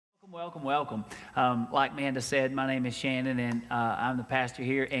Welcome, welcome. Like Manda said, my name is Shannon, and I'm the pastor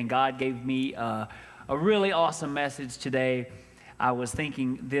here, and God gave me a really awesome message today. I was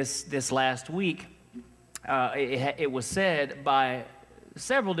thinking this last week, it was said by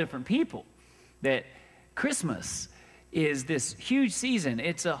several different people that Christmas is this huge season.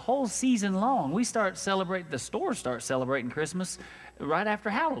 It's a whole season long. The stores start celebrating Christmas right after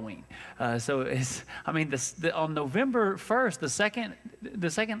Halloween. So it's, on November 1st, the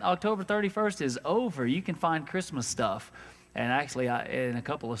second October 31st is over. You can find Christmas stuff. And actually, in a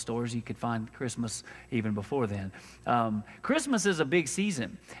couple of stores, you could find Christmas even before then. Christmas is a big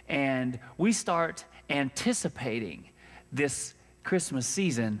season, and we start anticipating this Christmas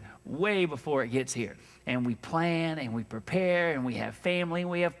season way before it gets here. And we plan and we prepare and we have family and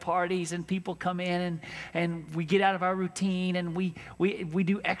we have parties and people come in and we get out of our routine and we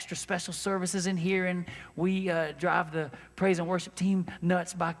do extra special services in here, and we drive the praise and worship team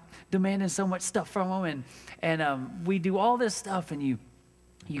nuts by demanding so much stuff from them, and we do all this stuff, and you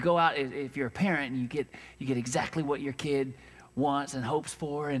go out if you're a parent and you get exactly what your kid wants and hopes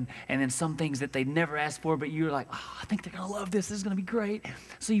for, and then some things that they never asked for, but you're like, oh, I think they're gonna love this is gonna be great.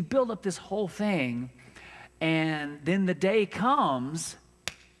 So you build up this whole thing, and then the day comes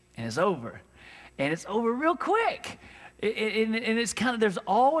and it's over, and it's over real quick. And it's kind of, there's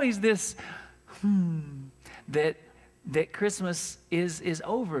always this that Christmas is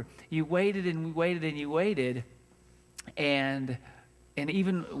over. You waited and we waited and you waited, and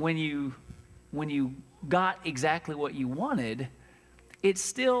even when you got exactly what you wanted, it's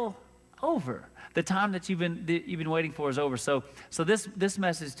still over. The time that you've been waiting for is over. So this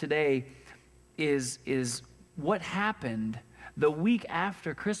message today is what happened the week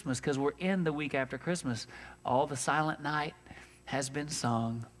after Christmas, because we're in the week after Christmas. All the silent night has been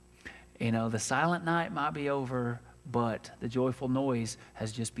sung. You know, the silent night might be over, but the joyful noise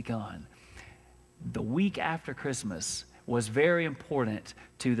has just begun. The week after Christmas was very important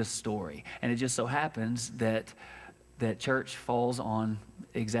to the story, and it just so happens that church falls on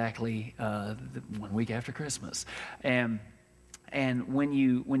exactly 1 week after Christmas, and when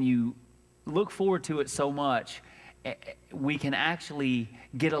you look forward to it so much, we can actually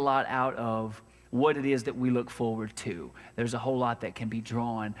get a lot out of what it is that we look forward to. There's a whole lot that can be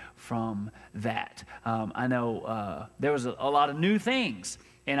drawn from that. I know there was a lot of new things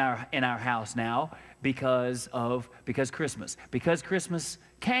in our house now because Christmas. Because Christmas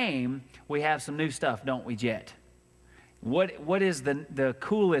came, we have some new stuff, don't we, Jet? What is the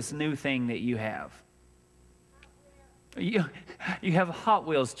coolest new thing that you have? You have Hot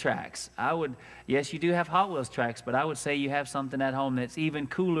Wheels tracks. Yes, you do have Hot Wheels tracks, but I would say you have something at home that's even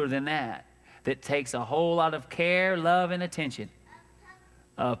cooler than that takes a whole lot of care, love, and attention.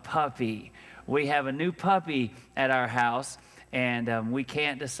 A puppy. We have a new puppy at our house, and we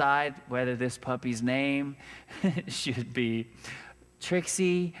can't decide whether this puppy's name should be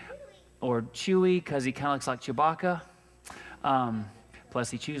Trixie or Chewie, because he kind of looks like Chewbacca. Plus,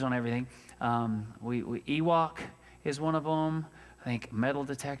 he chews on everything. Ewok is one of them. I think Metal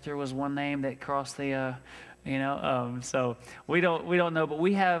Detector was one name that crossed the, so we don't know, but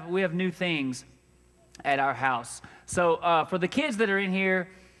we have new things at our house. So for the kids that are in here,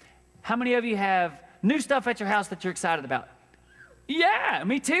 how many of you have new stuff at your house that you're excited about? Yeah,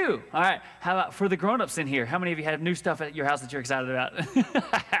 me too. All right. How about for the grown-ups in here? How many of you have new stuff at your house that you're excited about?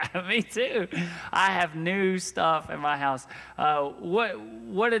 Me too. I have new stuff at my house.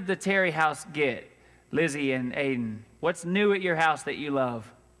 What did the Terry house get? Lizzie and Aiden, what's new at your house that you love?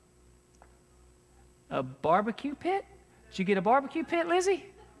 A barbecue pit? Did you get a barbecue pit, Lizzie?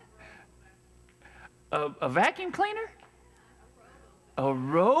 A vacuum cleaner? A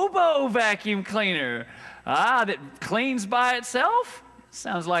robo vacuum cleaner. That cleans by itself?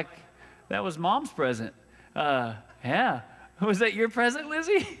 Sounds like that was Mom's present. Yeah. Was that your present,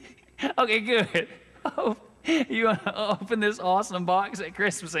 Lizzie? Okay, good. Oh, you want to open this awesome box at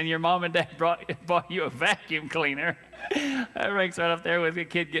Christmas, and your mom and dad bought you a vacuum cleaner. That ranks right up there with a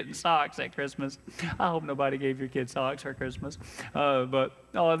kid getting socks at Christmas. I hope nobody gave your kid socks for Christmas.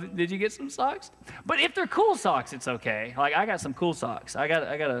 Did you get some socks? But if they're cool socks, it's okay. Like, I got some cool socks. I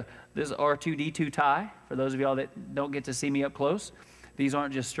got this R2-D2 tie. For those of y'all that don't get to see me up close, these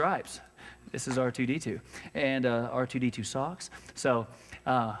aren't just stripes. This is R2-D2 and R2-D2 socks. So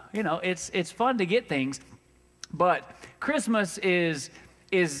it's fun to get things. But Christmas is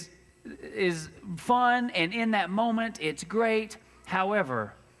fun, and in that moment, it's great.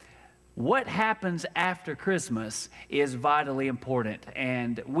 However, what happens after Christmas is vitally important.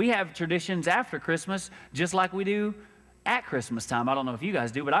 And we have traditions after Christmas, just like we do at Christmas time. I don't know if you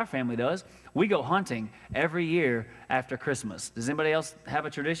guys do, but our family does. We go hunting every year after Christmas. Does anybody else have a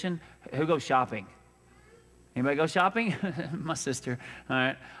tradition? Who goes shopping? Anybody go shopping? My sister. All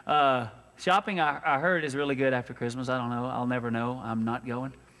right. Shopping, I heard, is really good after Christmas. I don't know. I'll never know. I'm not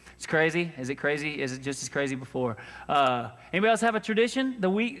going. It's crazy. Is it crazy? Is it just as crazy before? Anybody else have a tradition the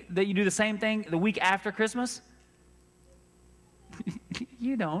week that you do the same thing the week after Christmas?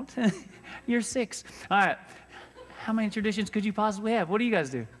 You don't. You're 6. All right. How many traditions could you possibly have? What do you guys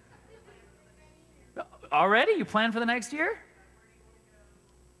do? Already? You plan for the next year?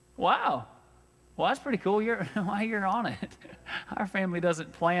 Wow. Well, that's pretty cool. You're on it. Our family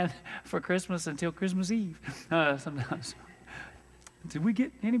doesn't plan for Christmas until Christmas Eve sometimes. Did we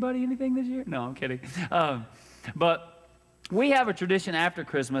get anybody anything this year? No, I'm kidding. But we have a tradition after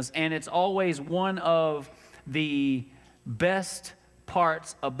Christmas, and it's always one of the best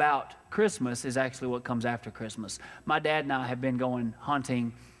parts about Christmas is actually what comes after Christmas. My dad and I have been going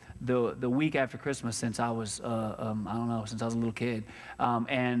hunting the week after Christmas since I was, I don't know, since I was a little kid.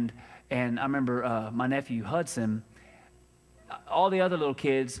 And I remember my nephew Hudson, all the other little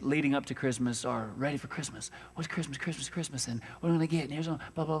kids leading up to Christmas are ready for Christmas. What's Christmas, Christmas, Christmas? And what are we going to get? And here's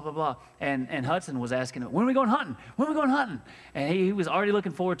blah, blah, blah, blah. And Hudson was asking, when are we going hunting? When are we going hunting? And he was already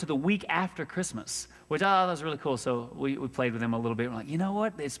looking forward to the week after Christmas, which I thought was really cool. So we played with him a little bit. We're like, you know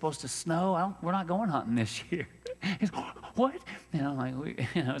what? It's supposed to snow. We're not going hunting this year. He's like, what? You know, like,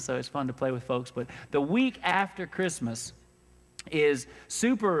 so it's fun to play with folks. But the week after Christmas is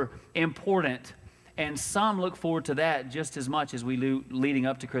super important. And some look forward to that just as much as we leading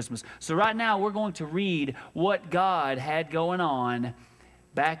up to Christmas. So right now we're going to read what God had going on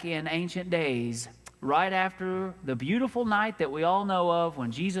back in ancient days, right after the beautiful night that we all know of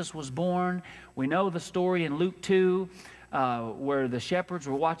when Jesus was born. We know the story in Luke 2 where the shepherds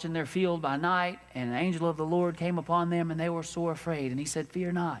were watching their field by night, and an angel of the Lord came upon them, and they were sore afraid. And he said,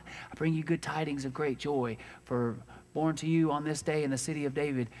 "Fear not, I bring you good tidings of great joy, for born to you on this day in the city of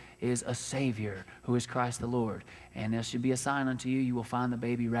David is a Savior, who is Christ the Lord. And there should be a sign unto you. You will find the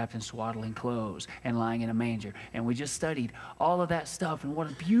baby wrapped in swaddling clothes and lying in a manger." And we just studied all of that stuff, and what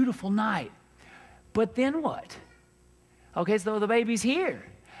a beautiful night. But then what? Okay, so the baby's here.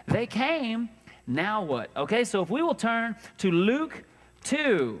 They came. Now what? Okay, so if we will turn to Luke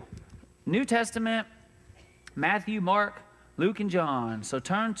 2, New Testament, Matthew, Mark, Luke, and John. So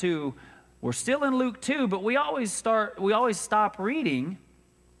turn to, we're still in Luke 2, but we always stop reading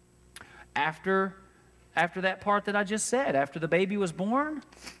after that part that I just said, after the baby was born.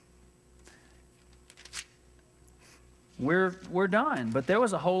 We're done. But there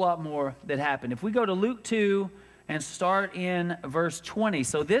was a whole lot more that happened. If we go to Luke 2 and start in verse 20.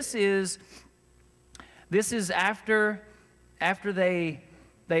 So this is after they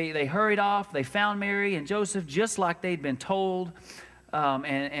hurried off. They found Mary and Joseph just like they'd been told.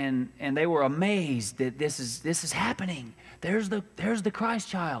 And they were amazed that this is happening. There's the Christ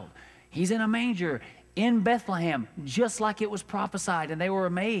child. He's in a manger in Bethlehem, just like it was prophesied, and they were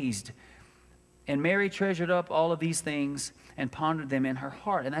amazed. And Mary treasured up all of these things and pondered them in her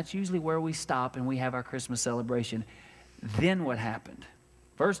heart. And that's usually where we stop and we have our Christmas celebration. Then what happened?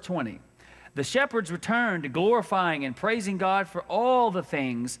 Verse 20. The shepherds returned, glorifying and praising God for all the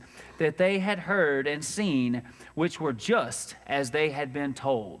things that they had heard and seen, which were just as they had been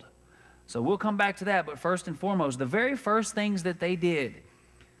told. So we'll come back to that, but first and foremost, the very first things that they did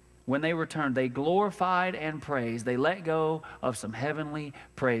when they returned, they glorified and praised. They let go of some heavenly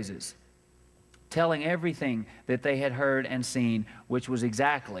praises, telling everything that they had heard and seen, which was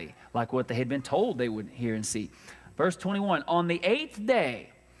exactly like what they had been told they would hear and see. Verse 21, on the 8th day,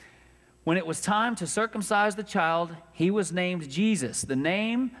 when it was time to circumcise the child, he was named Jesus, the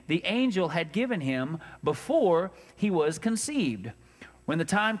name the angel had given him before he was conceived. When the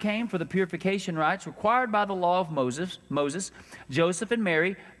time came for the purification rites required by the law of Moses, Joseph and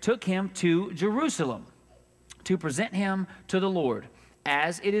Mary took him to Jerusalem to present him to the Lord.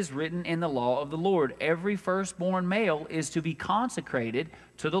 As it is written in the law of the Lord, every firstborn male is to be consecrated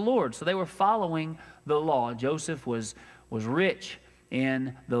to the Lord. So they were following the law. Joseph was rich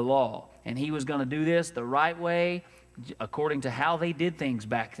in the law, and he was going to do this the right way according to how they did things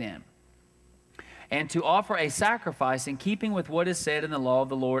back then. And to offer a sacrifice in keeping with what is said in the law of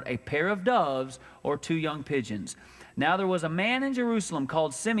the Lord, a pair of doves or 2 young pigeons. Now there was a man in Jerusalem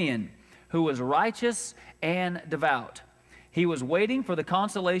called Simeon, who was righteous and devout. He was waiting for the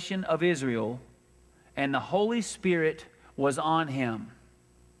consolation of Israel, and the Holy Spirit was on him.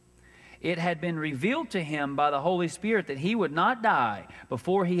 It had been revealed to him by the Holy Spirit that he would not die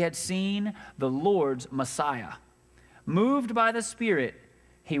before he had seen the Lord's Messiah. Moved by the Spirit,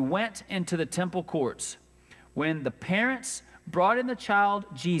 he went into the temple courts. When the parents brought in the child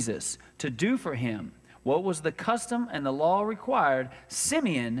Jesus to do for him what was the custom and the law required,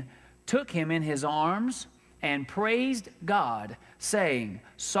 Simeon took him in his arms and praised God, saying,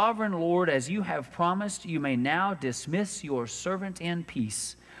 Sovereign Lord, as you have promised, you may now dismiss your servant in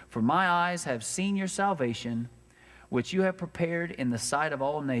peace. For my eyes have seen your salvation, which you have prepared in the sight of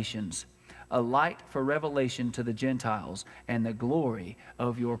all nations, a light for revelation to the Gentiles and the glory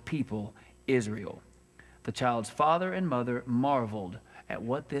of your people Israel. The child's father and mother marveled at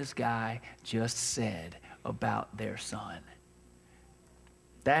what this guy just said about their son.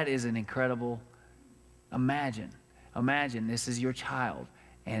 That is an incredible, imagine this is your child,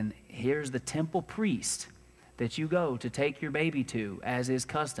 and here's the temple priest that you go to take your baby to, as is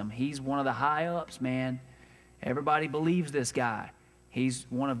custom. He's one of the high ups, man. Everybody believes this guy. He's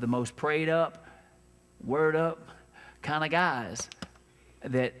one of the most prayed up, word up kind of guys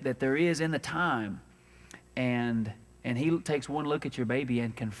that there is in the time. And he takes one look at your baby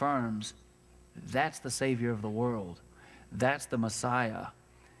and confirms that's the Savior of the world. That's the Messiah.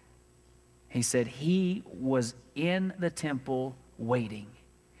 He said he was in the temple waiting.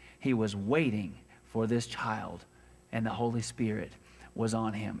 He was waiting for this child, and the Holy Spirit was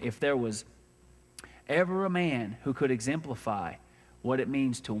on him. If there was ever a man who could exemplify what it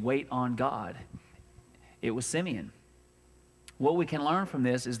means to wait on God, it was Simeon. What we can learn from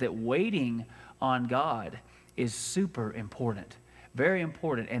this is that waiting on God is super important, very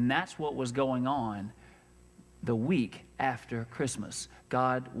important, and that's what was going on the week after Christmas.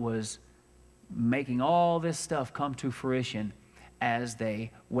 God was making all this stuff come to fruition as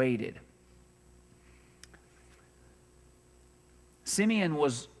they waited. Simeon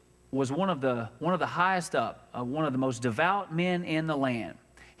was one of the highest up, one of the most devout men in the land.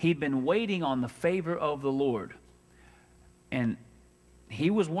 He'd been waiting on the favor of the Lord. And he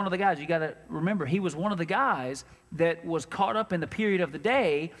was one of the guys, you got to remember, he was one of the guys that was caught up in the period of the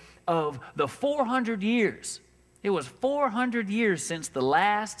day of the 400 years. It was 400 years since the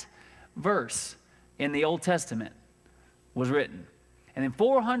last verse in the Old Testament was written. And then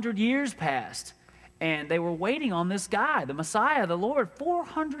 400 years passed, and they were waiting on this guy, the Messiah, the Lord,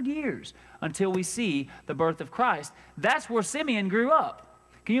 400 years until we see the birth of Christ. That's where Simeon grew up.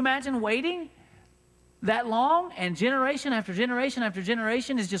 Can you imagine waiting that long, and generation after generation after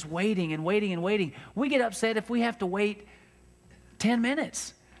generation is just waiting and waiting and waiting? We get upset if we have to wait 10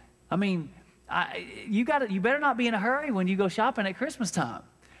 minutes. I mean, you better not be in a hurry when you go shopping at Christmas time.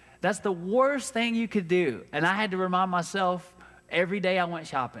 That's the worst thing you could do. And I had to remind myself every day I went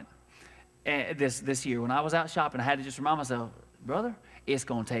shopping. This year, when I was out shopping, I had to just remind myself, brother, it's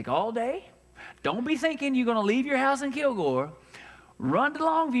going to take all day. Don't be thinking you're going to leave your house in Kilgore, run to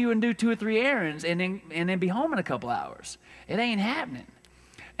Longview and do 2 or 3 errands, and then be home in a couple hours. It ain't happening.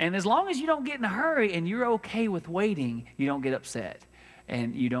 And as long as you don't get in a hurry and you're okay with waiting, you don't get upset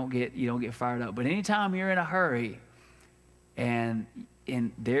and you don't get fired up. But anytime you're in a hurry and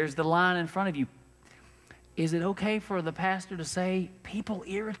there's the line in front of you, is it okay for the pastor to say, people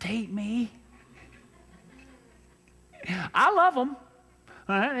irritate me? I love them.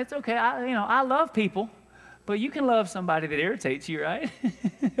 All right, it's okay. I love people. But you can love somebody that irritates you, right?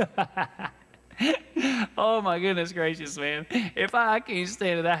 Oh, my goodness gracious, man. If I can't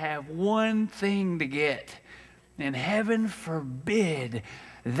stand it, I have one thing to get. And heaven forbid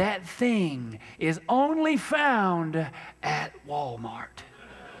that thing is only found at Walmart.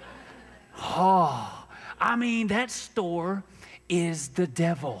 Oh, I mean, that store is the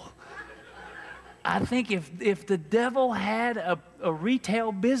devil. I think if the devil had a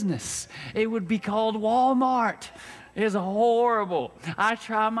retail business, it would be called Walmart. It's horrible. I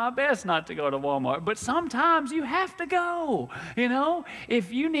try my best not to go to Walmart, but sometimes you have to go. You know,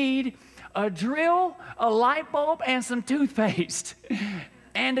 if you need a drill, a light bulb, and some toothpaste,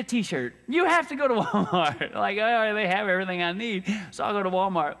 and a t-shirt, you have to go to Walmart. Like, oh, they have everything I need, so I'll go to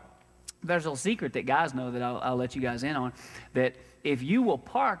Walmart. There's a little secret that guys know that I'll let you guys in on, that if you will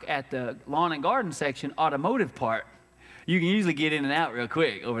park at the lawn and garden section automotive part, you can usually get in and out real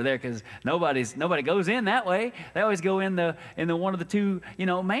quick over there, because nobody goes in that way. They always go in the one of the 2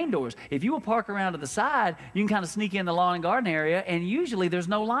 main doors. If you will park around to the side, you can kind of sneak in the lawn and garden area, and usually there's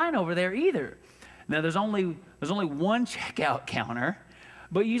no line over there either. Now there's only one checkout counter,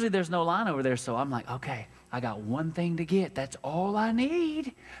 but usually there's no line over there. So I'm like, okay, I got one thing to get. That's all I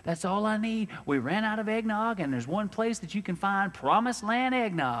need. That's all I need. We ran out of eggnog, and there's one place that you can find Promised Land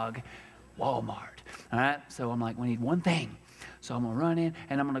eggnog, Walmart. All right, so I'm like, we need one thing. So I'm going to run in,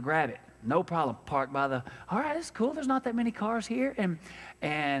 and I'm going to grab it. No problem. Park by the, all right, it's cool. There's not that many cars here.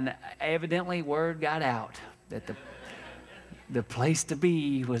 And evidently word got out that the place to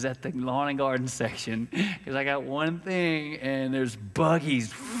be was at the lawn and garden section, because I got one thing and there's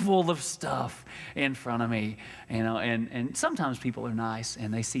buggies full of stuff in front of me, you know, and sometimes people are nice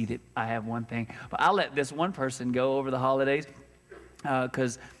and they see that I have one thing. But I let this one person go over the holidays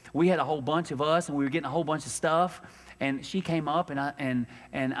because we had a whole bunch of us and we were getting a whole bunch of stuff. And she came up and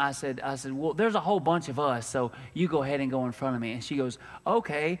I said, well, there's a whole bunch of us, so you go ahead and go in front of me. And she goes,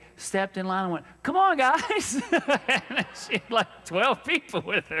 okay, stepped in line and went, come on, guys. And she had like 12 people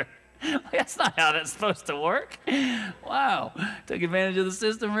with her. That's not how that's supposed to work. Wow, took advantage of the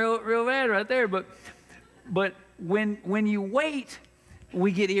system real bad right there. But when you wait,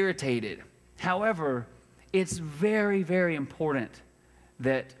 we get irritated. However, it's very, very important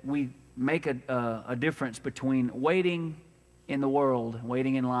that we make a difference between waiting in the world,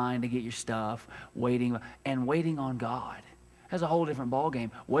 waiting in line to get your stuff, and waiting on God. That's a whole different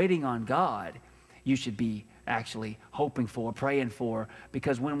ballgame. Waiting on God, you should be actually hoping for, praying for,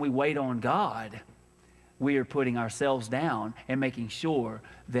 because when we wait on God, we are putting ourselves down and making sure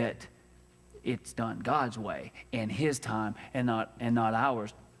that it's done God's way in His time and not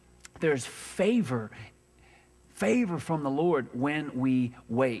ours. There's favor from the Lord when we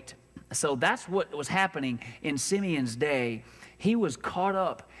wait. So that's what was happening in Simeon's day. He was caught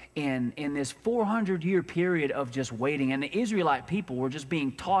up in this 400-year period of just waiting. And the Israelite people were just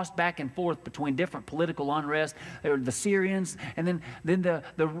being tossed back and forth between different political unrest. There were the Syrians and then the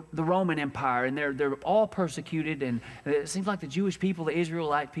Roman Empire. And they're all persecuted. And it seems like the Jewish people, the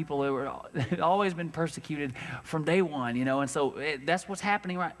Israelite people, they've always been persecuted from day one, you know. And so that's what's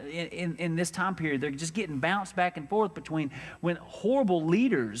happening right in this time period. They're just getting bounced back and forth between when horrible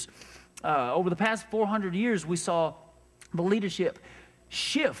leaders. Over the past 400 years, we saw the leadership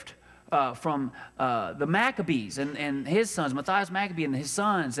shift from the Maccabees and his sons, Matthias Maccabee and his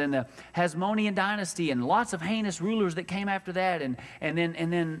sons, and the Hasmonean dynasty, and lots of heinous rulers that came after that, and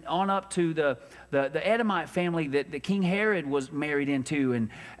then on up to the Edomite family that King Herod was married into,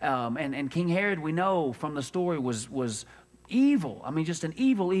 and King Herod, we know from the story, was evil. I mean, just an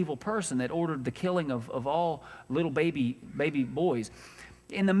evil person that ordered the killing of all little baby boys.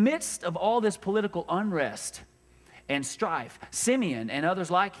 In the midst of all this political unrest and strife, Simeon and others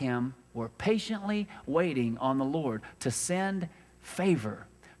like him were patiently waiting on the Lord to send favor,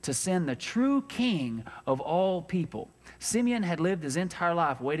 to send the true king of all people. Simeon had lived his entire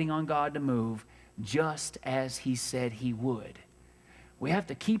life waiting on God to move just as He said He would. We have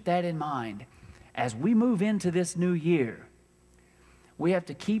to keep that in mind as we move into this new year. We have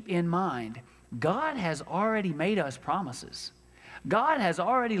to keep in mind God has already made us promises. God has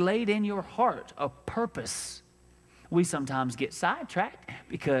already laid in your heart a purpose. We sometimes get sidetracked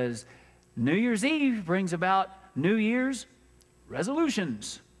because New Year's Eve brings about New Year's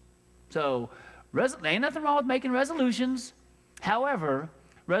resolutions. So there ain't nothing wrong with making resolutions. However,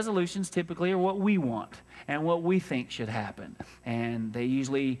 resolutions typically are what we want and what we think should happen. And they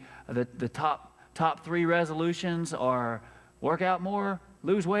usually, the top three resolutions are work out more,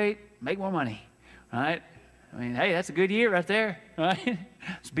 lose weight, make more money, right? I mean, hey, that's a good year right there, right?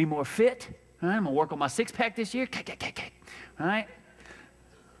 Let's be more fit, right? I'm going to work on my six-pack this year, right?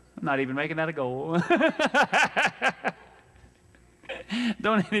 I'm not even making that a goal.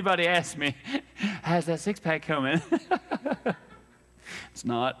 Don't anybody ask me, how's that six-pack coming? It's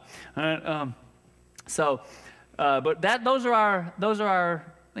not. All right, but those are our,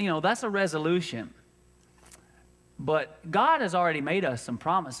 you know, that's a resolution. But God has already made us some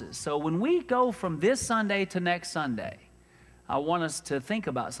promises. So when we go from this Sunday to next Sunday, I want us to think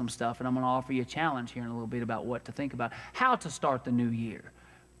about some stuff, and I'm going to offer you a challenge here in a little bit about what to think about, how to start the new year.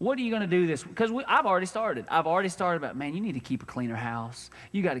 What are you going to do this? Because I've already started. About, man, you need to keep a cleaner house.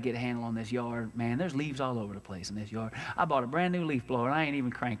 You got to get a handle on this yard. Man, there's leaves all over the place in this yard. I bought a brand new leaf blower, and I ain't even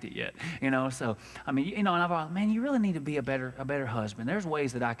cranked it yet. You know, so, I mean, you know, and I've thought, man, you really need to be a better husband. There's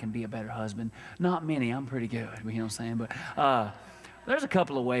ways that I can be a better husband. Not many. I'm pretty good, you know what I'm saying? But there's a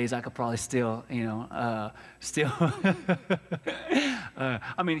couple of ways I could probably still, you know, I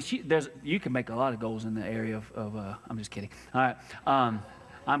mean, you can make a lot of goals in the area of I'm just kidding. All right.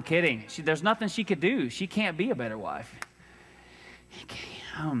 I'm kidding. There's nothing she could do. She can't be a better wife.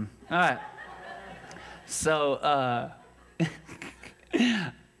 All right. So,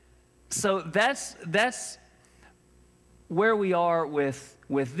 so that's where we are with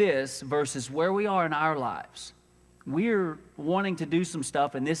this versus where we are in our lives. We're wanting to do some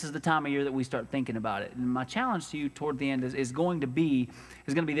stuff, and this is the time of year that we start thinking about it. And my challenge to you toward the end is going to be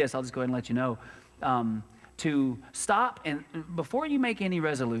this. I'll just go ahead and let you know. to stop and before you make any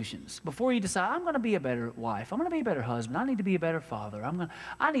resolutions, before you decide, I'm going to be a better wife, I'm going to be a better husband, I need to be a better father,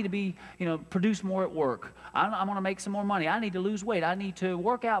 I need to be, produce more at work, I'm going to make some more money, I need to lose weight, I need to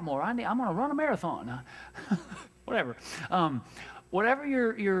work out more, I'm going to run a marathon, whatever. Whatever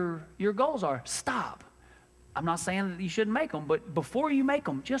your goals are, stop. I'm not saying that you shouldn't make them, but before you make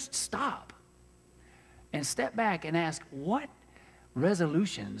them, just stop and step back and ask, what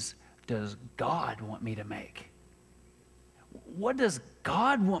resolutions does God want me to make? What does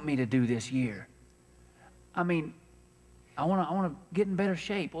God want me to do this year? I mean, I want to get in better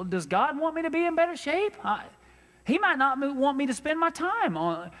shape. Well, does God want me to be in better shape? He might not want me to spend my time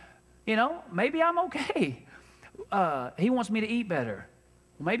on, maybe I'm okay. He wants me to eat better.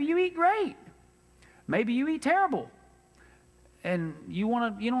 Well, maybe you eat great. Maybe you eat terrible. And you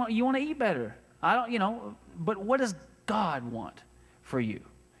want to eat better. But what does God want for you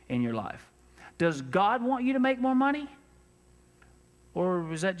in your life? Does God want you to make more money?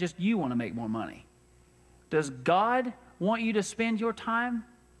 Or is that just you want to make more money? Does God want you to spend your time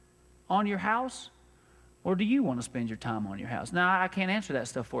on your house? Or do you want to spend your time on your house? Now, I can't answer that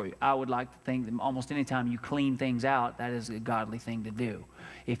stuff for you. I would like to think that almost any time you clean things out, that is a godly thing to do.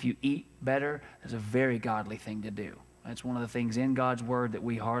 If you eat better, that's a very godly thing to do. That's one of the things in God's Word that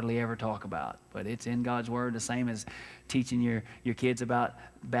we hardly ever talk about. But it's in God's Word, the same as teaching your kids about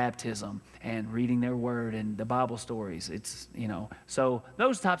baptism and reading their Word and the Bible stories. It's, so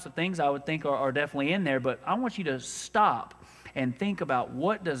those types of things I would think are definitely in there. But I want you to stop and think about,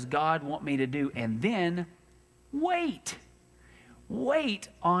 what does God want me to do? And then wait. Wait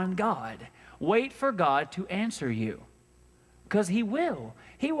on God. Wait for God to answer you. Because He will.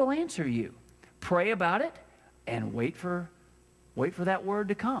 He will answer you. Pray about it and wait for that word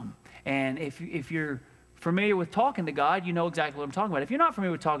to come. And if you're familiar with talking to God, you know exactly what I'm talking about. If you're not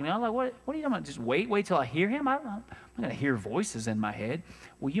familiar with talking to God, I'm like, what are you talking about? Just wait till I hear Him? I'm not going to hear voices in my head.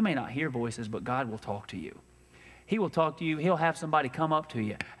 Well, you may not hear voices, but God will talk to you. He will talk to you. He'll have somebody come up to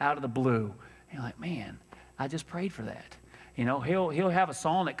you out of the blue. And you're like, man, I just prayed for that. He'll have a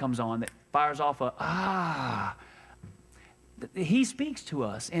song that comes on that fires off He speaks to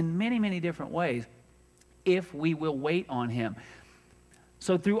us in many, many different ways if we will wait on Him.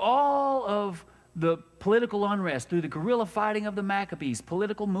 So through all of the political unrest, through the guerrilla fighting of the Maccabees,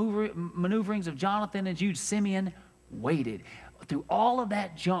 political maneuverings of Jonathan and Jude, Simeon waited. Through all of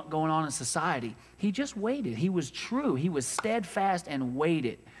that junk going on in society, he just waited. He was true. He was steadfast and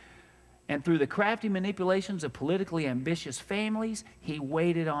waited. And through the crafty manipulations of politically ambitious families, he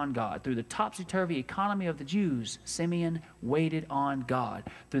waited on God. Through the topsy-turvy economy of the Jews, Simeon waited on God.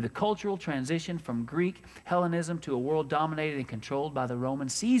 Through the cultural transition from Greek Hellenism to a world dominated and controlled by the Roman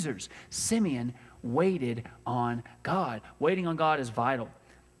Caesars, Simeon waited on God. Waiting on God is vital,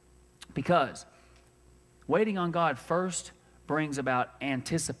 because waiting on God first brings about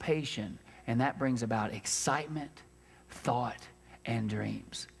anticipation, and that brings about excitement, thought, and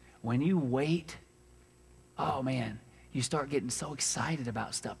dreams. When you wait, oh man, you start getting so excited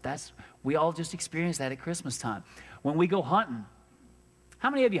about stuff. We all just experience that at Christmas time. When we go hunting,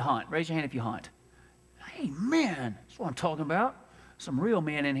 how many of you hunt? Raise your hand if you hunt. Hey man, that's what I'm talking about. Some real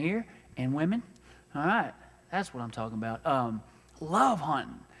men in here and women. All right, that's what I'm talking about. Love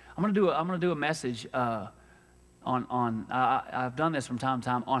hunting. I'm gonna do a message I've done this from time to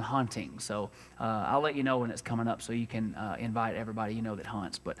time on hunting, so I'll let you know when it's coming up, so you can invite everybody you know that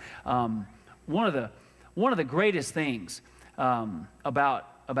hunts. But one of the greatest things about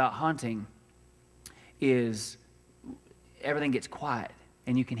hunting is everything gets quiet,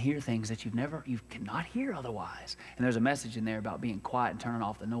 and you can hear things that you cannot hear otherwise. And there's a message in there about being quiet and turning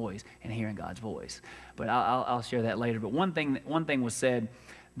off the noise and hearing God's voice. But I'll share that later. But one thing was said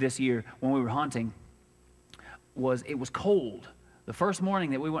this year when we were hunting. It was cold. The first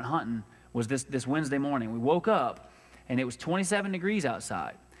morning that we went hunting was this Wednesday morning. We woke up and it was 27 degrees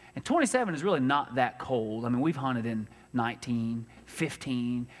outside. And 27 is really not that cold. I mean, we've hunted in 19,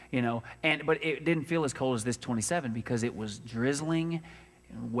 15, but it didn't feel as cold as this 27 because it was drizzling,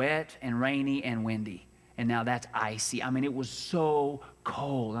 and wet and rainy and windy. And now that's icy. I mean, it was so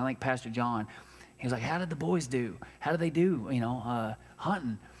cold. I think Pastor John, he was like, how did the boys do? How did they do,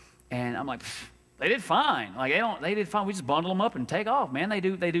 hunting? And I'm like, they did fine. They did fine. We just bundle them up and take off, man. They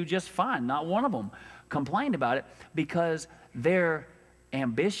do just fine. Not one of them complained about it, because their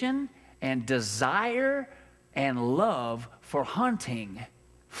ambition and desire and love for hunting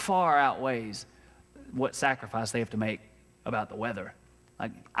far outweighs what sacrifice they have to make about the weather.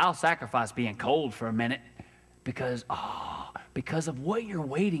 Like, I'll sacrifice being cold for a minute because of what you're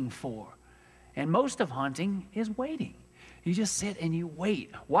waiting for. And most of hunting is waiting. You just sit and you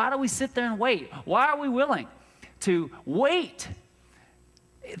wait. Why do we sit there and wait? Why are we willing to wait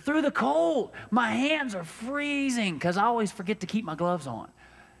through the cold? My hands are freezing because I always forget to keep my gloves on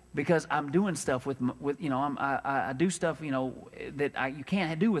because I'm doing stuff with you know, I do stuff, you know, that you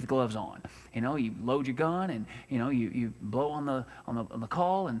can't do with gloves on. You know, you load your gun and, you know, you blow on the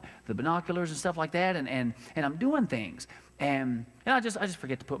call and the binoculars and stuff like that, and I'm doing things. And I just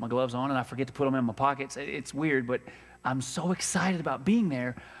forget to put my gloves on, and I forget to put them in my pockets. It's weird, but I'm so excited about being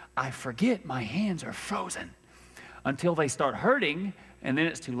there, I forget my hands are frozen until they start hurting, and then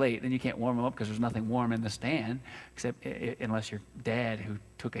it's too late. Then you can't warm them up because there's nothing warm in the stand, except unless your dad who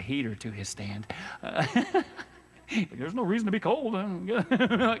took a heater to his stand. There's no reason to be cold.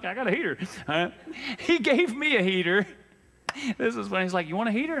 Like, I got a heater. He gave me a heater. This is when he's like, you want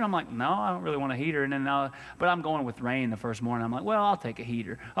a heater? And I'm like, no, I don't really want a heater. And then, but I'm going with rain the first morning. I'm like, well, I'll take a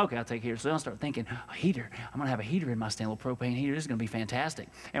heater. Okay, I'll take a heater. So then I start thinking, a heater. I'm going to have a heater in my stand, a little propane heater. This is going to be fantastic.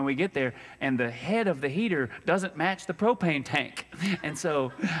 And we get there, and the head of the heater doesn't match the propane tank. And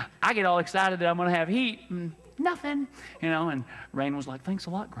so I get all excited that I'm going to have heat. Nothing, you know. And Rain was like, thanks a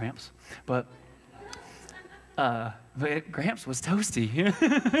lot, Gramps. But Gramps was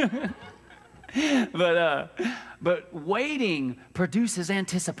toasty. But waiting produces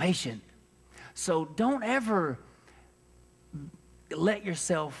anticipation. So don't ever let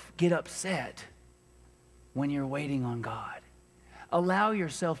yourself get upset when you're waiting on God. Allow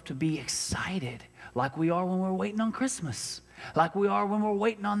yourself to be excited like we are when we're waiting on Christmas, like we are when we're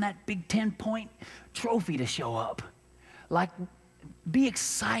waiting on that big 10-point trophy to show up. Like, be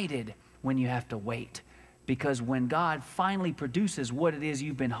excited when you have to wait, because when God finally produces what it is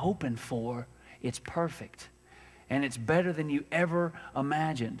you've been hoping for, it's perfect, and it's better than you ever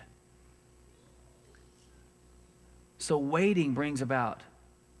imagined. So waiting brings about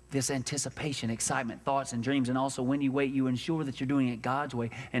this anticipation, excitement, thoughts, and dreams. And also when you wait, you ensure that you're doing it God's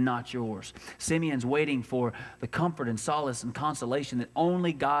way and not yours. Simeon's waiting for the comfort and solace and consolation that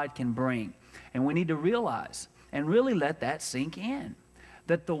only God can bring. And we need to realize and really let that sink in,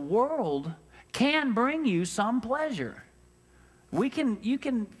 that the world can bring you some pleasure. You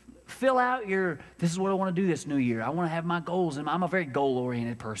can fill out this is what I want to do this new year. I want to have my goals, and I'm a very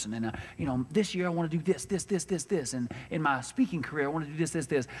goal-oriented person. And, you know, this year I want to do this. And in my speaking career, I want to do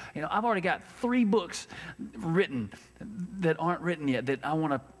this. You know, I've already got 3 books written that aren't written yet that I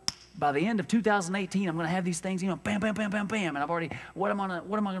want to, by the end of 2018, I'm going to have these things, you know, bam, bam, bam, bam, bam. And I've already, what am I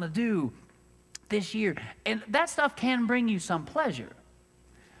going to do this year? And that stuff can bring you some pleasure.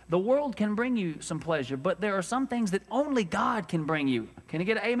 The world can bring you some pleasure, but there are some things that only God can bring you. Can you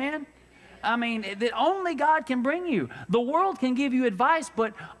get an amen? I mean, that only God can bring you. The world can give you advice,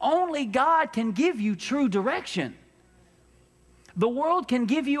 but only God can give you true direction. The world can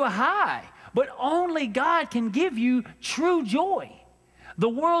give you a high, but only God can give you true joy. The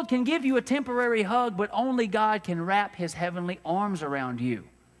world can give you a temporary hug, but only God can wrap His heavenly arms around you.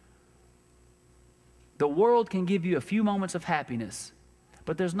 The world can give you a few moments of happiness,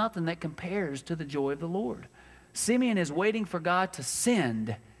 but there's nothing that compares to the joy of the Lord. Simeon is waiting for God to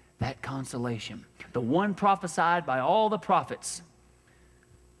send that consolation, the one prophesied by all the prophets.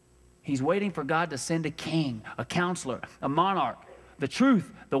 He's waiting for God to send a king, a counselor, a monarch, the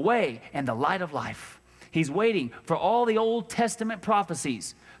truth, the way, and the light of life. He's waiting for all the Old Testament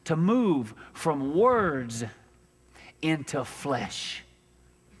prophecies to move from words into flesh.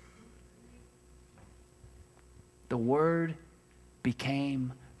 The Word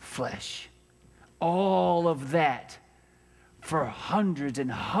became flesh. All of that for hundreds and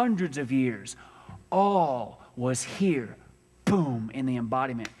hundreds of years, all was here, boom, in the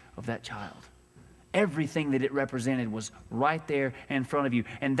embodiment of that child. Everything that it represented was right there in front of you.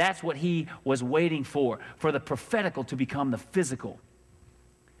 And that's what he was waiting for the prophetical to become the physical.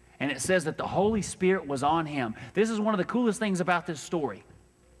 And it says that the Holy Spirit was on him. This is one of the coolest things about this story,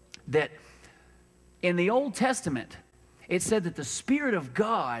 that in the Old Testament, it said that the Spirit of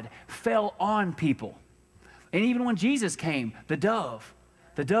God fell on people. And even when Jesus came, the dove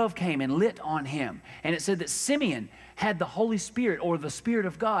came and lit on him. And it said that Simeon had the Holy Spirit, or the Spirit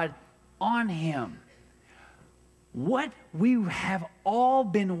of God, on him. What we have all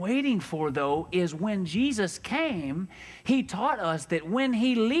been waiting for, though, is when Jesus came, he taught us that when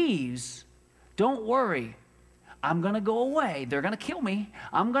he leaves, don't worry, I'm going to go away. They're going to kill me.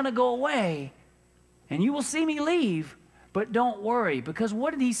 I'm going to go away, and you will see me leave. But don't worry, because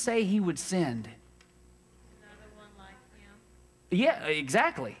what did he say he would send? Another one like him. Yeah,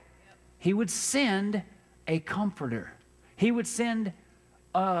 exactly. Yep. He would send a comforter. He would send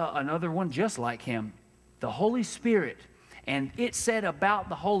another one just like him, the Holy Spirit. And it said about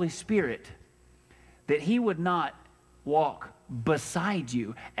the Holy Spirit that he would not walk beside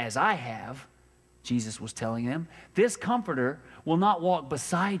you as I have, Jesus was telling them. This comforter will not walk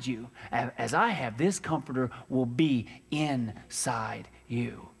beside you as I have. This comforter will be inside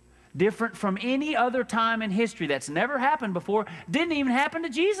you. Different from any other time in history. That's never happened before. Didn't even happen to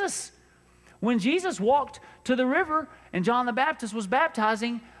Jesus. When Jesus walked to the river and John the Baptist was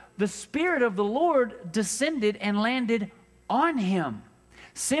baptizing, the Spirit of the Lord descended and landed on him.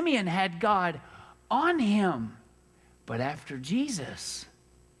 Simeon had God on him. But after Jesus,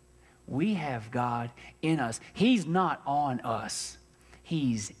 we have God in us. He's not on us.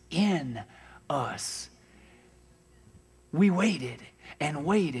 He's in us. We waited and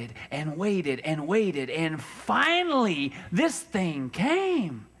waited and waited and waited, and finally this thing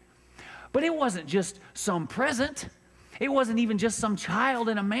came. But it wasn't just some present. It wasn't even just some child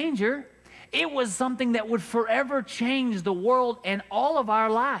in a manger. It was something that would forever change the world, and all of our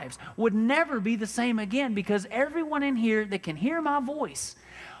lives would never be the same again, because everyone in here that can hear my voice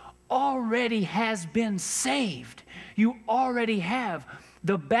already has been saved. You already have.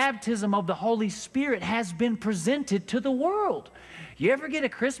 The baptism of the Holy Spirit has been presented to the world. You ever get a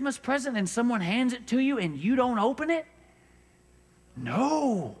Christmas present and someone hands it to you and you don't open it?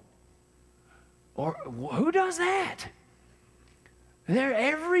 No. Or who does that?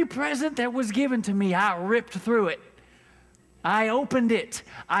 Every present that was given to me, I ripped through it. I opened it.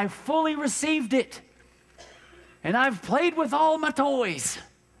 I fully received it. And I've played with all my toys.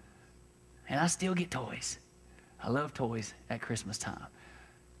 And I still get toys. I love toys at Christmas time.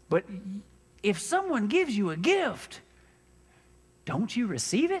 But if someone gives you a gift, don't you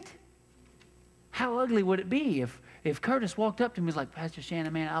receive it? How ugly would it be if Curtis walked up to me and was like, Pastor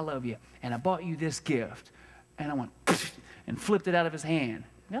Shannon, man, I love you, and I bought you this gift. And I went, and flipped it out of his hand.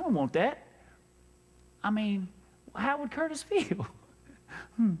 I don't want that. I mean, how would Curtis feel?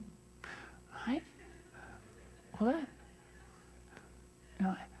 Right? Well,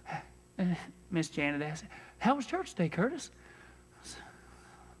 Miss Janet asked, how was church today, Curtis?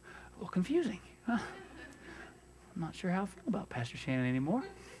 A little confusing. Huh? I'm not sure how I feel about Pastor Shannon anymore.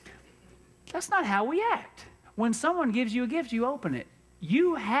 That's not how we act. When someone gives you a gift, you open it.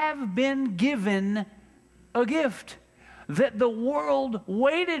 You have been given a gift that the world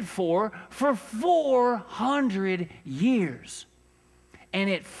waited for 400 years. And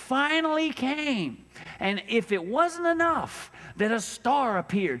it finally came. And if it wasn't enough that a star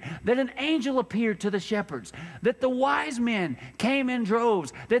appeared, that an angel appeared to the shepherds, that the wise men came in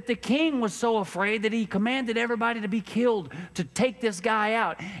droves, that the king was so afraid that he commanded everybody to be killed to take this guy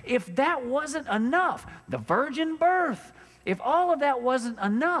out. If that wasn't enough, the virgin birth, if all of that wasn't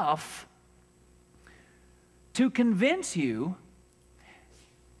enough to convince you,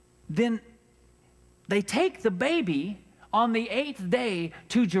 then they take the baby on the 8th day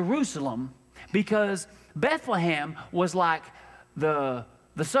to Jerusalem, because Bethlehem was like the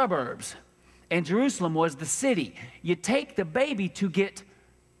suburbs and Jerusalem was the city. You take the baby to get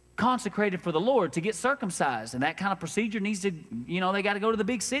consecrated for the Lord, to get circumcised, and that kind of procedure needs to, they got to go to the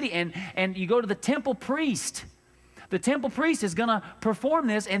big city, and you go to the temple priest. The temple priest is going to perform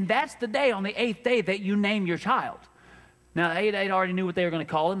this, and that's the day, on the 8th day, that you name your child. Now, they already knew what they were going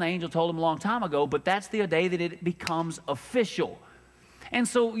to call him. The angel told them a long time ago, but that's the day that it becomes official. And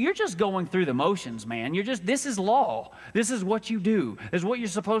so you're just going through the motions, man. This is law. This is what you do. This is what you're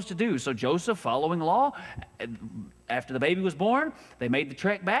supposed to do. So Joseph, following law, after the baby was born, they made the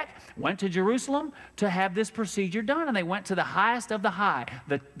trek back, went to Jerusalem to have this procedure done, and they went to the highest of the high,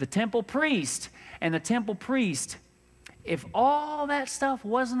 the temple priest. And the temple priest, if all that stuff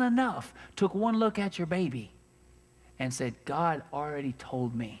wasn't enough, took one look at your baby and said, God already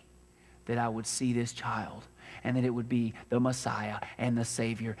told me that I would see this child and that it would be the Messiah and the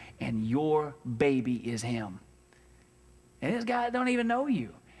Savior, and your baby is him. And this guy don't even know you.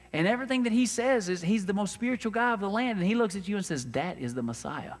 And everything that he says is he's the most spiritual guy of the land, and he looks at you and says, that is the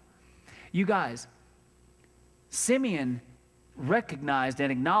Messiah. You guys, Simeon recognized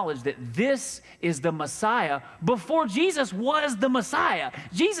and acknowledged that this is the Messiah before Jesus was the Messiah.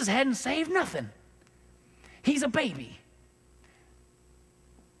 Jesus hadn't saved nothing. He's a baby.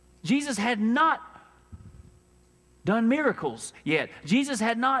 Jesus had not done miracles yet. Jesus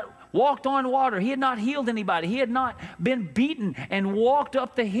had not walked on water. He had not healed anybody. He had not been beaten and walked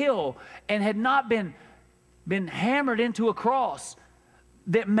up the hill, and had not been hammered into a cross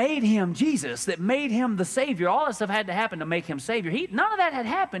that made him Jesus, that made him the Savior. All that stuff had to happen to make him Savior. None of that had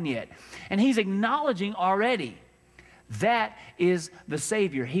happened yet. And he's acknowledging already that is the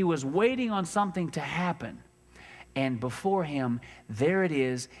Savior. He was waiting on something to happen. And before him, there it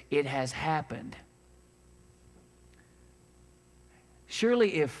is, it has happened.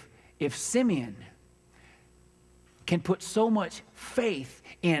 Surely if Simeon can put so much faith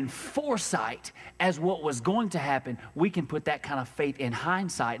in foresight as what was going to happen, we can put that kind of faith in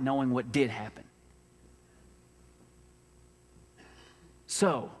hindsight, knowing what did happen.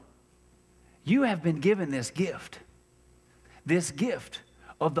 So, you have been given this gift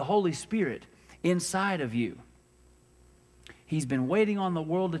of the Holy Spirit inside of you. He's been waiting on the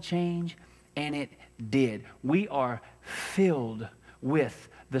world to change, and it did. We are filled with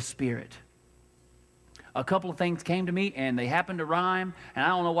the Spirit. A couple of things came to me, and they happened to rhyme, and I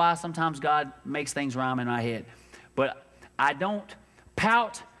don't know why sometimes God makes things rhyme in my head. But I don't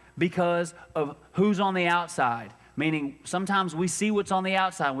pout because of who's on the outside. Meaning, sometimes we see what's on the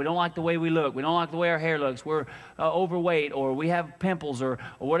outside. We don't like the way we look. We don't like the way our hair looks. We're overweight, or we have pimples, or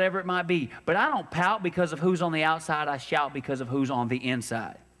whatever it might be. But I don't pout because of who's on the outside. I shout because of who's on the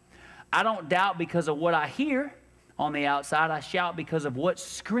inside. I don't doubt because of what I hear on the outside. I shout because of what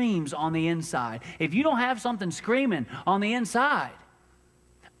screams on the inside. If you don't have something screaming on the inside,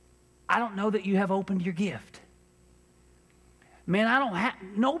 I don't know that you have opened your gift. Man,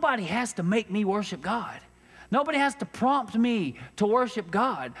 nobody has to make me worship God. Nobody has to prompt me to worship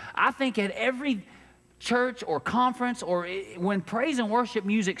God. I think at every church or conference, or when praise and worship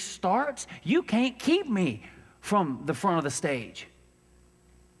music starts, you can't keep me from the front of the stage.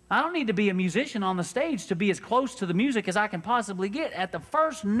 I don't need to be a musician on the stage to be as close to the music as I can possibly get. At the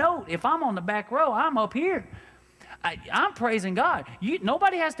first note, if I'm on the back row, I'm up here. I'm praising God.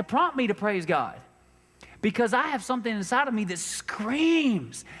 Nobody has to prompt me to praise God, because I have something inside of me that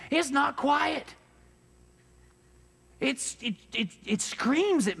screams. It's not quiet. It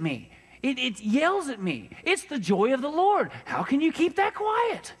screams at me. It yells at me. It's the joy of the Lord. How can you keep that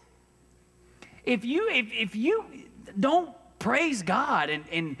quiet? If you don't praise God,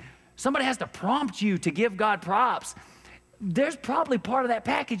 and somebody has to prompt you to give God props, there's probably part of that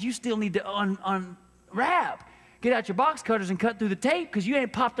package you still need to unwrap. Get out your box cutters and cut through the tape, because you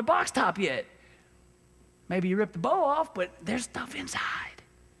ain't popped the box top yet. Maybe you ripped the bow off, but there's stuff inside,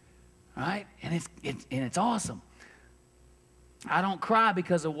 right? And it's awesome. I don't cry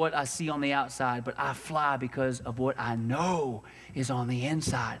because of what I see on the outside, but I fly because of what I know is on the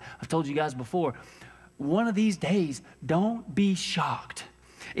inside. I've told you guys before, one of these days, don't be shocked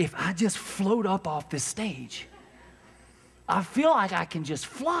if I just float up off this stage. I feel like I can just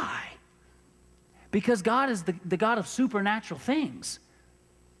fly, because God is the God of supernatural things.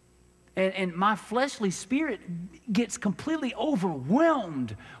 And my fleshly spirit gets completely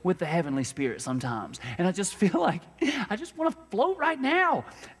overwhelmed with the heavenly spirit sometimes. And I just feel like I just want to float right now.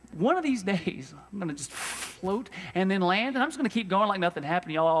 One of these days, I'm going to just float and then land, and I'm just going to keep going like nothing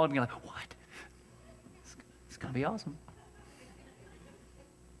happened. Y'all all going to be like, what? It's going to be awesome.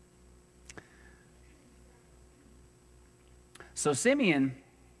 So Simeon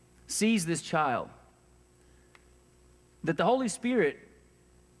sees this child that the Holy Spirit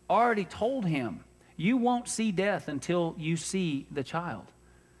already told him, you won't see death until you see the child.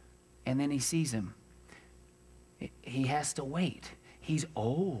 And then he sees him. He has to wait. He's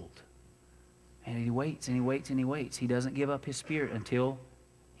old. And he waits and he waits and he waits. He doesn't give up his spirit until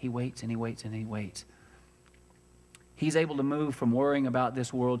he waits and he waits and he waits. He's able to move from worrying about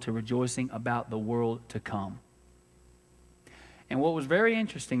this world to rejoicing about the world to come. And what was very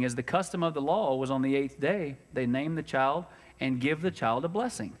interesting is the custom of the law was on the 8th day, they named the child and give the child a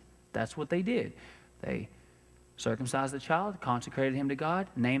blessing. That's what they did. They circumcised the child, consecrated him to God,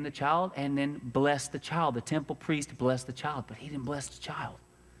 named the child, and then blessed the child. The temple priest blessed the child, but he didn't bless the child.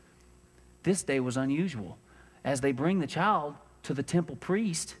 This day was unusual. As they bring the child to the temple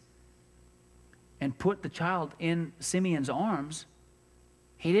priest and put the child in Simeon's arms,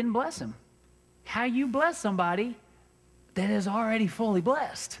 he didn't bless him. How you bless somebody that is already fully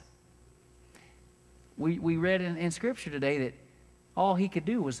blessed? We read in Scripture today that all he could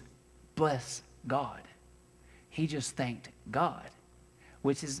do was bless God. He just thanked God,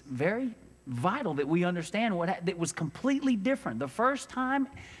 which is very vital that we understand that was completely different. The first time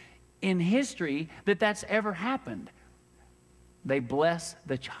in history that that's ever happened. They bless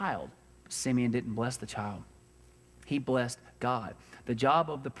the child. Simeon didn't bless the child. He blessed God. The job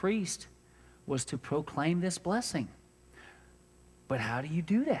of the priest was to proclaim this blessing. But how do you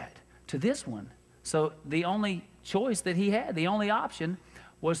do that to this one? So the only choice that he had, the only option,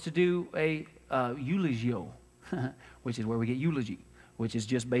 was to do a eulogio, which is where we get eulogy, which is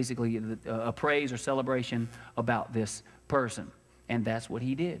just basically a praise or celebration about this person. And that's what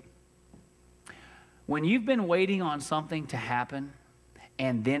he did. When you've been waiting on something to happen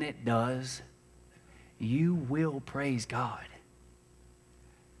and then it does, you will praise God.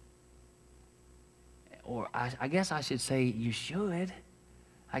 Or I guess I should say you should.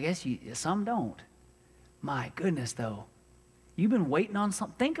 I guess some don't. My goodness, though. You've been waiting on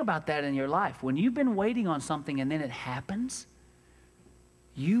something. Think about that in your life. When you've been waiting on something and then it happens,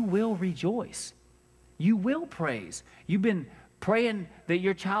 you will rejoice. You will praise. You've been praying that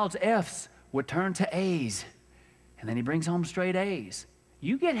your child's F's would turn to A's, and then he brings home straight A's.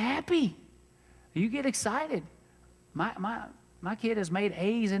 You get happy. You get excited. My kid has made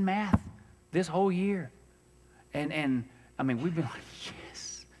A's in math this whole year. And I mean, we've been like,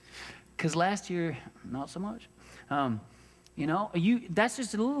 yes. Because last year, not so much. You know, that's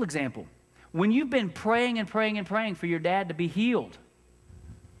just a little example. When you've been praying and praying and praying for your dad to be healed,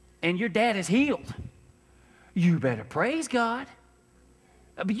 and your dad is healed, you better praise God.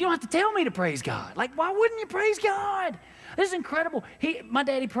 But you don't have to tell me to praise God. Like, why wouldn't you praise God? This is incredible. My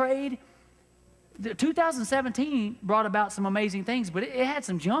daddy prayed. 2017 brought about some amazing things, but it had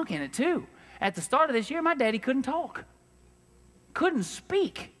some junk in it too. At the start of this year, my daddy couldn't talk, couldn't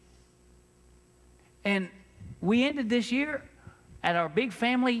speak. And we ended this year at our big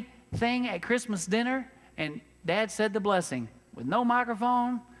family thing at Christmas dinner, and Dad said the blessing with no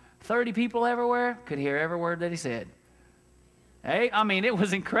microphone, 30 people everywhere, could hear every word that he said. Hey, I mean, it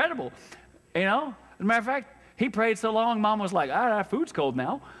was incredible. You know, as a matter of fact, he prayed so long, Mom was like, all right, food's cold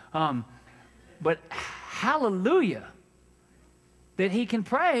now. But hallelujah that he can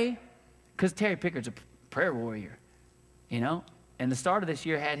pray, because Terry Pickard's a prayer warrior, you know. And the start of this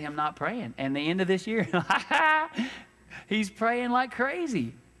year had him not praying. And the end of this year, he's praying like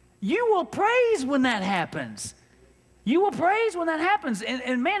crazy. You will praise when that happens. You will praise when that happens.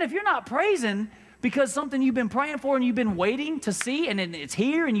 And man, if you're not praising because something you've been praying for and you've been waiting to see, and it's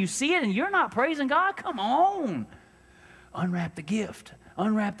here and you see it and you're not praising God, come on. Unwrap the gift.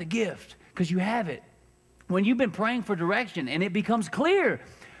 Unwrap the gift, because you have it. When you've been praying for direction and it becomes clear,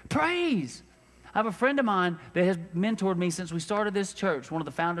 praise. I have a friend of mine that has mentored me since we started this church, one of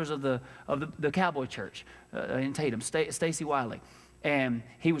the founders of the Cowboy Church in Tatum, Stacy Wiley. And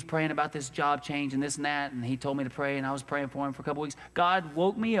he was praying about this job change and this and that, and he told me to pray, and I was praying for him for a couple weeks. God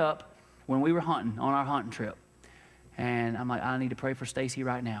woke me up when we were hunting, on our hunting trip. And I'm like, I need to pray for Stacy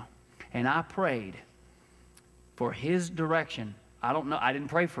right now. And I prayed for his direction. I don't know. I didn't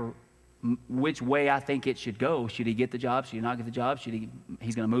pray for which way I think it should go. Should he get the job? Should he not get the job?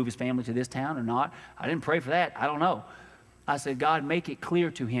 He's going to move his family to this town or not? I didn't pray for that. I don't know. I said, God, make it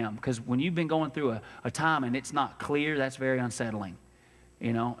clear to him. Because when you've been going through a time and it's not clear, that's very unsettling.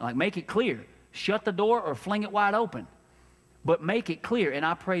 You know, like, make it clear. Shut the door or fling it wide open. But make it clear. And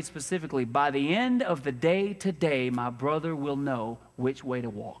I prayed specifically, by the end of the day today, my brother will know which way to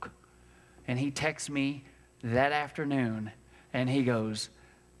walk. And he texts me that afternoon, and he goes,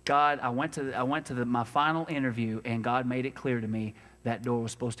 God, I went to my final interview, and God made it clear to me that door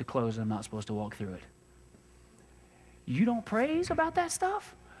was supposed to close and I'm not supposed to walk through it. You don't praise about that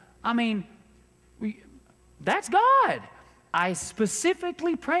stuff? I mean, that's God. I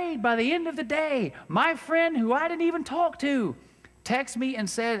specifically prayed by the end of the day. My friend who I didn't even talk to texted me and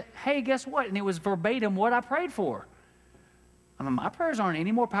said, hey, guess what? And it was verbatim what I prayed for. I mean, my prayers aren't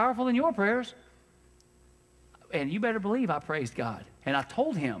any more powerful than your prayers. And you better believe I praised God. And I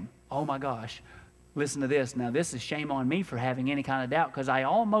told him, oh my gosh, listen to this. Now, this is shame on me for having any kind of doubt, because I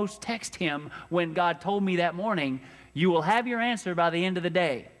almost texted him when God told me that morning, you will have your answer by the end of the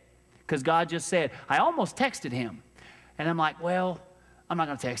day. Because God just said, I almost texted him. And I'm like, well, I'm not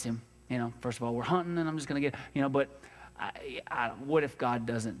going to text him. You know, first of all, we're hunting, and I'm just going to get, you know, but what if God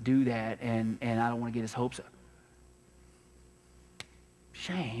doesn't do that, and I don't want to get his hopes up?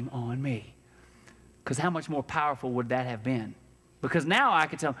 Shame on me. Because how much more powerful would that have been? Because now I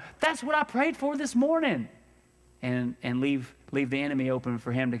could tell him, that's what I prayed for this morning. And leave the enemy open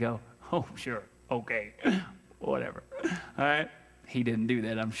for him to go, oh, sure, okay, whatever. All right? He didn't do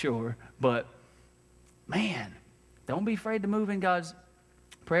that, I'm sure. But, man, don't be afraid to move in God's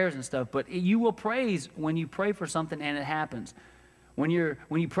prayers and stuff. But you will praise when you pray for something and it happens. When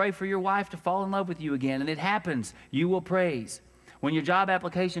you pray for your wife to fall in love with you again and it happens, you will praise. When your job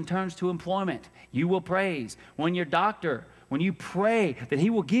application turns to employment, you will praise. When you pray that he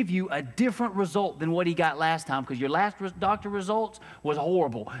will give you a different result than what he got last time, because your last doctor results was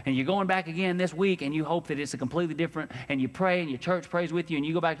horrible, and you're going back again this week, and you hope that it's a completely different, and you pray, and your church prays with you, and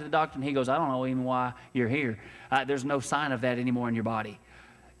you go back to the doctor, and he goes, I don't know even why you're here. There's no sign of that anymore in your body.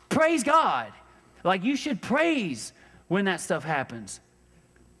 Praise God. Like, you should praise when that stuff happens.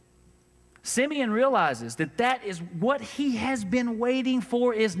 Simeon realizes that is what he has been waiting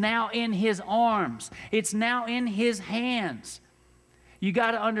for is now in his arms. It's now in his hands. You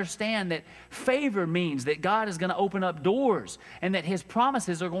got to understand that favor means that God is going to open up doors and that his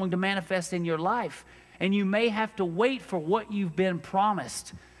promises are going to manifest in your life. And you may have to wait for what you've been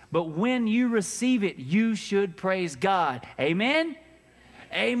promised. But when you receive it, you should praise God. Amen?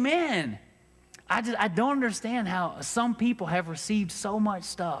 Amen. I don't understand how some people have received so much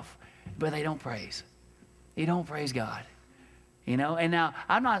stuff, but they don't praise. They don't praise God. You know, and now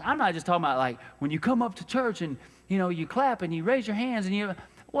I'm not just talking about like when you come up to church and, you know, you clap and you raise your hands and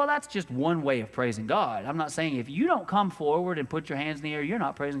well, that's just one way of praising God. I'm not saying if you don't come forward and put your hands in the air, you're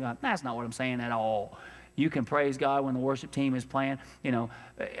not praising God. That's not what I'm saying at all. You can praise God when the worship team is playing, you know,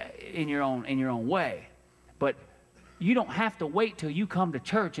 in your own way. But you don't have to wait till you come to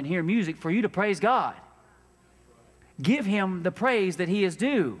church and hear music for you to praise God. Give Him the praise that He is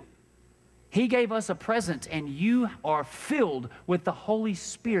due. He gave us a present, and you are filled with the Holy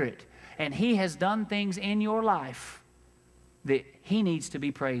Spirit, and He has done things in your life that He needs to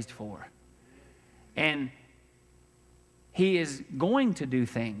be praised for. And He is going to do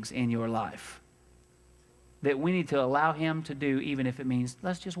things in your life that we need to allow Him to do, even if it means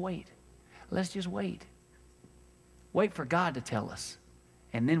let's just wait. Let's just wait. Wait for God to tell us,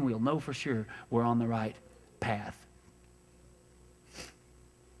 and then we'll know for sure we're on the right path.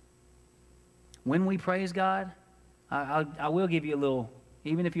 When we praise God, I will give you a little,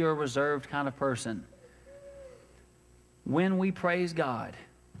 even if you're a reserved kind of person, when we praise God,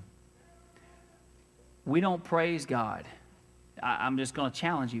 we don't praise God. I'm just going to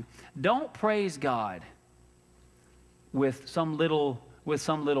challenge you. Don't praise God with some little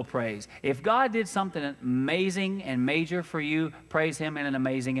praise. If God did something amazing and major for you, praise Him in an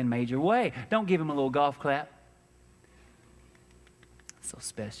amazing and major way. Don't give Him a little golf clap. So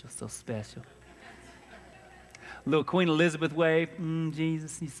special, so special. Little Queen Elizabeth wave.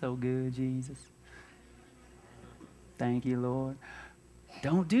 Jesus, He's so good, Jesus. Thank you, Lord.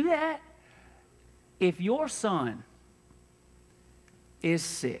 Don't do that. If your son is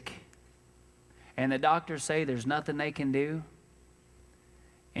sick and the doctors say there's nothing they can do,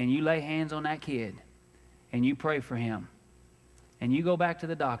 and you lay hands on that kid and you pray for him and you go back to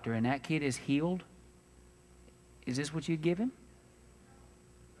the doctor and that kid is healed, is this what you'd give him?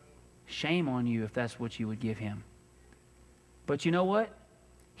 Shame on you if that's what you would give him. But you know what?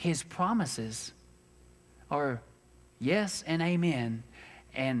 His promises are yes and amen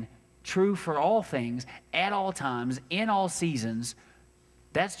and true for all things, at all times, in all seasons.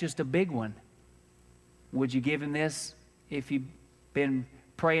 That's just a big one. Would you give him this if you've been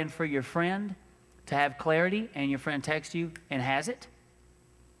praying for your friend to have clarity and your friend texts you and has it?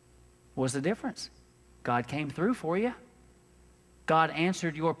 What's the difference? God came through for you. God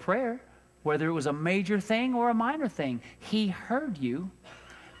answered your prayer, whether it was a major thing or a minor thing. He heard you,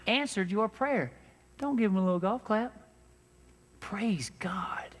 answered your prayer. Don't give him a little golf clap. Praise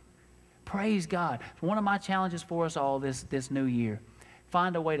God. Praise God. One of my challenges for us all this new year,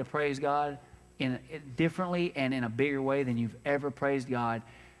 find a way to praise God differently and in a bigger way than you've ever praised God,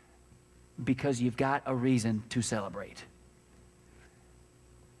 because you've got a reason to celebrate.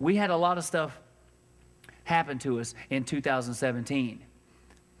 We had a lot of stuff happen to us in 2017,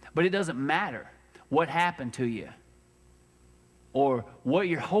 but it doesn't matter what happened to you or what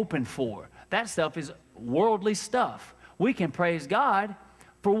you're hoping for. That stuff is worldly stuff. We can praise God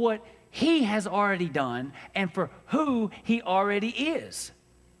for what He has already done and for who He already is.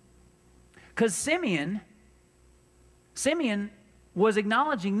 Because Simeon was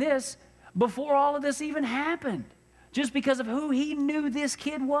acknowledging this before all of this even happened, just because of who he knew this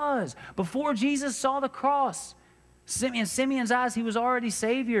kid was. Before Jesus saw the cross, in Simeon's eyes, he was already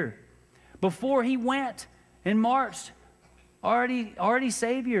Savior. Before he went and marched, already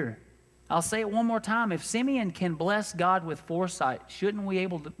Savior. I'll say it one more time. If Simeon can bless God with foresight, shouldn't we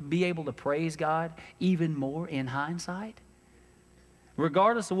be able to praise God even more in hindsight?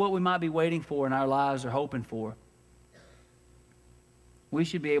 Regardless of what we might be waiting for in our lives or hoping for, we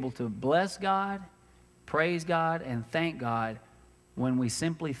should be able to bless God, praise God, and thank God when we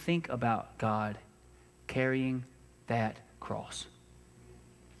simply think about God carrying that cross.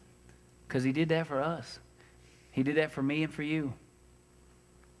 Because He did that for us. He did that for me and for you.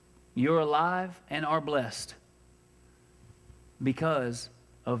 You're alive and are blessed because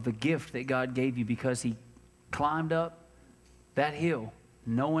of the gift that God gave you, because He climbed up that hill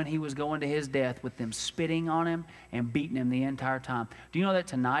knowing He was going to His death with them spitting on Him and beating Him the entire time. Do you know that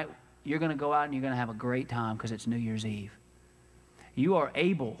tonight you're going to go out and you're going to have a great time because it's New Year's Eve? You are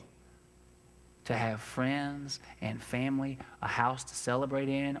able to have friends and family, a house to celebrate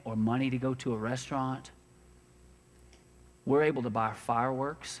in, or money to go to a restaurant. We're able to buy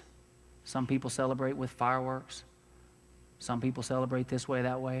fireworks. Some people celebrate with fireworks. Some people celebrate this way,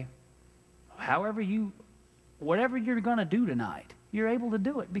 that way. Whatever you're going to do tonight, you're able to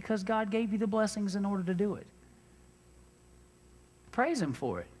do it because God gave you the blessings in order to do it. Praise Him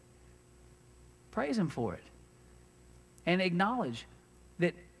for it. Praise him for it. And acknowledge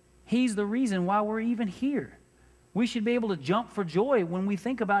that he's the reason why we're even here. We should be able to jump for joy when we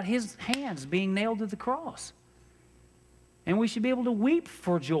think about his hands being nailed to the cross. And we should be able to weep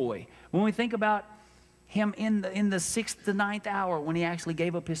for joy when we think about him in the 6th to 9th hour when he actually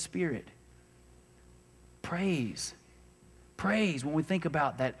gave up his spirit. Praise. Praise when we think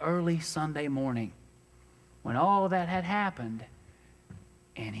about that early Sunday morning when all that had happened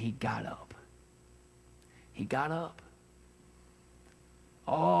and he got up. He got up.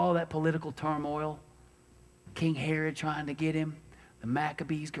 All that political turmoil, King Herod trying to get him, the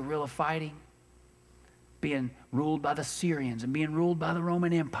Maccabees guerrilla fighting, being ruled by the Syrians and being ruled by the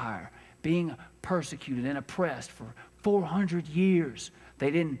Roman Empire, being persecuted and oppressed for 400 years. They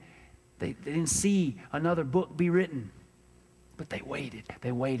didn't see another book be written. But they waited,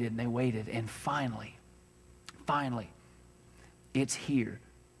 and they waited. And finally, it's here.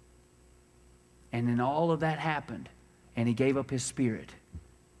 And then all of that happened, and he gave up his spirit.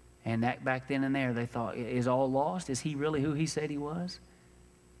 And that back then and there, they thought, is all lost? Is he really who he said he was?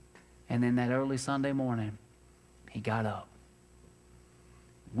 And then that early Sunday morning, he got up.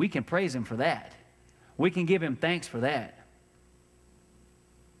 We can praise him for that. We can give him thanks for that.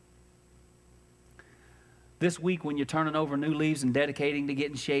 This week, when you're turning over new leaves and dedicating to get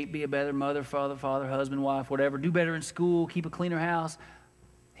in shape, be a better mother, father, husband, wife, whatever, do better in school, keep a cleaner house,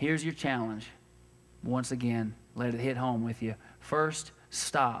 here's your challenge. Once again, let it hit home with you. First,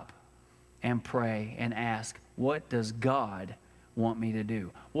 stop and pray and ask, what does God want me to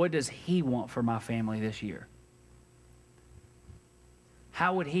do? What does he want for my family this year?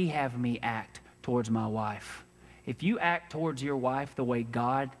 How would he have me act towards my wife? If you act towards your wife the way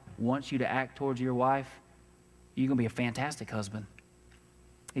God wants you to act towards your wife, you're going to be a fantastic husband.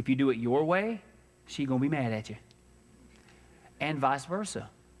 If you do it your way, she's going to be mad at you. And vice versa.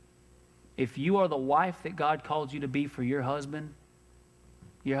 If you are the wife that God called you to be for your husband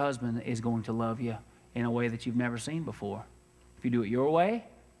is going to love you in a way that you've never seen before. If you do it your way,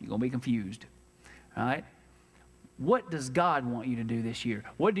 you're going to be confused. All right? What does God want you to do this year?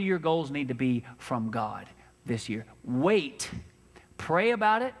 What do your goals need to be from God this year? Wait. Pray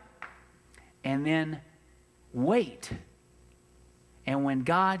about it, and then wait. And when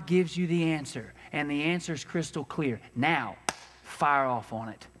God gives you the answer, and the answer is crystal clear, now fire off on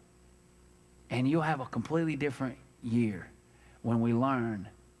it. And you'll have a completely different year when we learn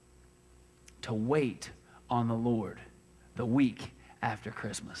to wait on the Lord the week after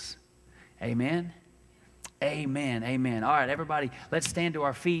Christmas. Amen? Amen. Amen. All right, everybody, let's stand to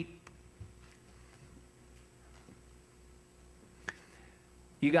our feet.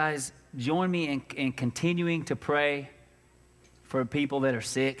 You guys join me in continuing to pray for people that are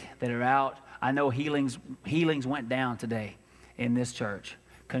sick, that are out. I know healings went down today in this church.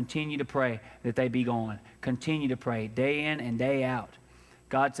 Continue to pray that they be gone. Continue to pray day in and day out.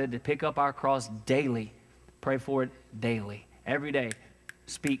 God said to pick up our cross daily. Pray for it daily. Every day.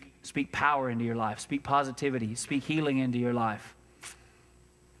 Speak power into your life. Speak positivity. Speak healing into your life.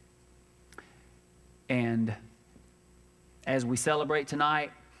 And as we celebrate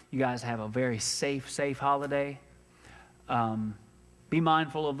tonight, you guys have a very safe holiday. Be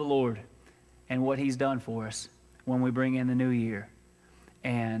mindful of the Lord and what he's done for us when we bring in the new year.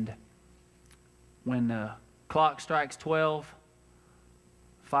 And when the clock strikes 12,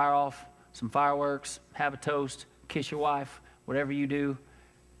 fire off some fireworks, have a toast, kiss your wife, whatever you do,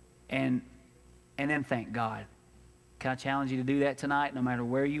 and then thank God. Can I challenge you to do that tonight, no matter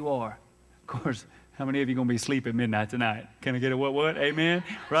where you are? Of course, how many of you are going to be asleep at midnight tonight? Can I get a what? Amen?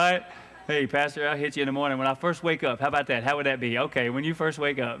 Right? Hey, Pastor, I'll hit you in the morning when I first wake up. How about that? How would that be? Okay, when you first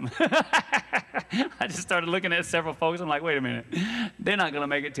wake up. I just started looking at several folks. I'm like, wait a minute. They're not going to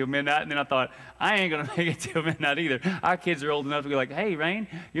make it till midnight. And then I thought, I ain't going to make it till midnight either. Our kids are old enough to be like, hey, Rain,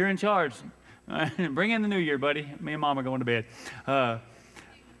 you're in charge. Bring in the new year, buddy. Me and Mom are going to bed.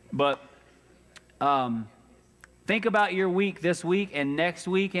 Think about your week this week and next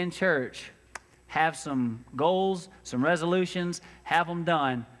week in church. Have some goals, some resolutions. Have them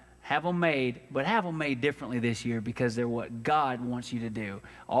done. Have them made, but have them made differently this year because they're what God wants you to do.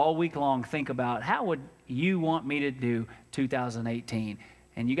 All week long, think about how would you want me to do 2018?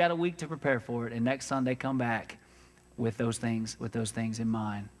 And you got a week to prepare for it. And next Sunday, come back with those things in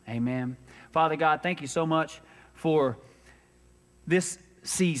mind. Amen. Father God, thank you so much for this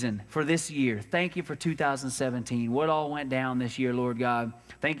season, for this year. Thank you for 2017. What all went down this year, Lord God.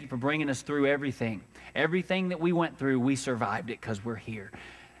 Thank you for bringing us through everything. Everything that we went through, we survived it because we're here.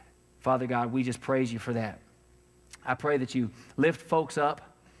 Father God, we just praise you for that. I pray that you lift folks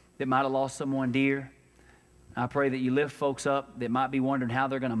up that might have lost someone dear. I pray that you lift folks up that might be wondering how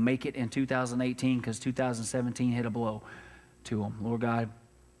they're going to make it in 2018 because 2017 hit a blow to them, Lord God.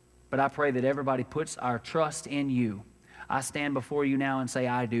 But I pray that everybody puts our trust in you. I stand before you now and say,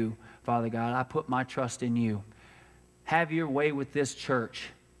 I do, Father God. I put my trust in you. Have your way with this church.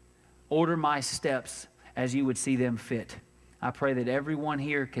 Order my steps as you would see them fit. I pray that everyone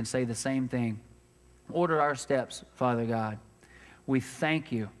here can say the same thing. Order our steps, Father God. We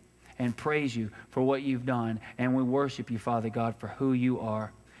thank you and praise you for what you've done, and we worship you, Father God, for who you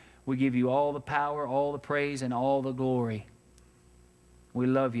are. We give you all the power, all the praise, and all the glory. We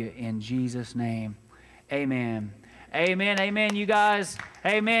love you in Jesus' name. Amen. Amen. Amen, you guys.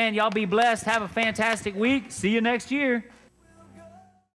 Amen. Y'all be blessed. Have a fantastic week. See you next year.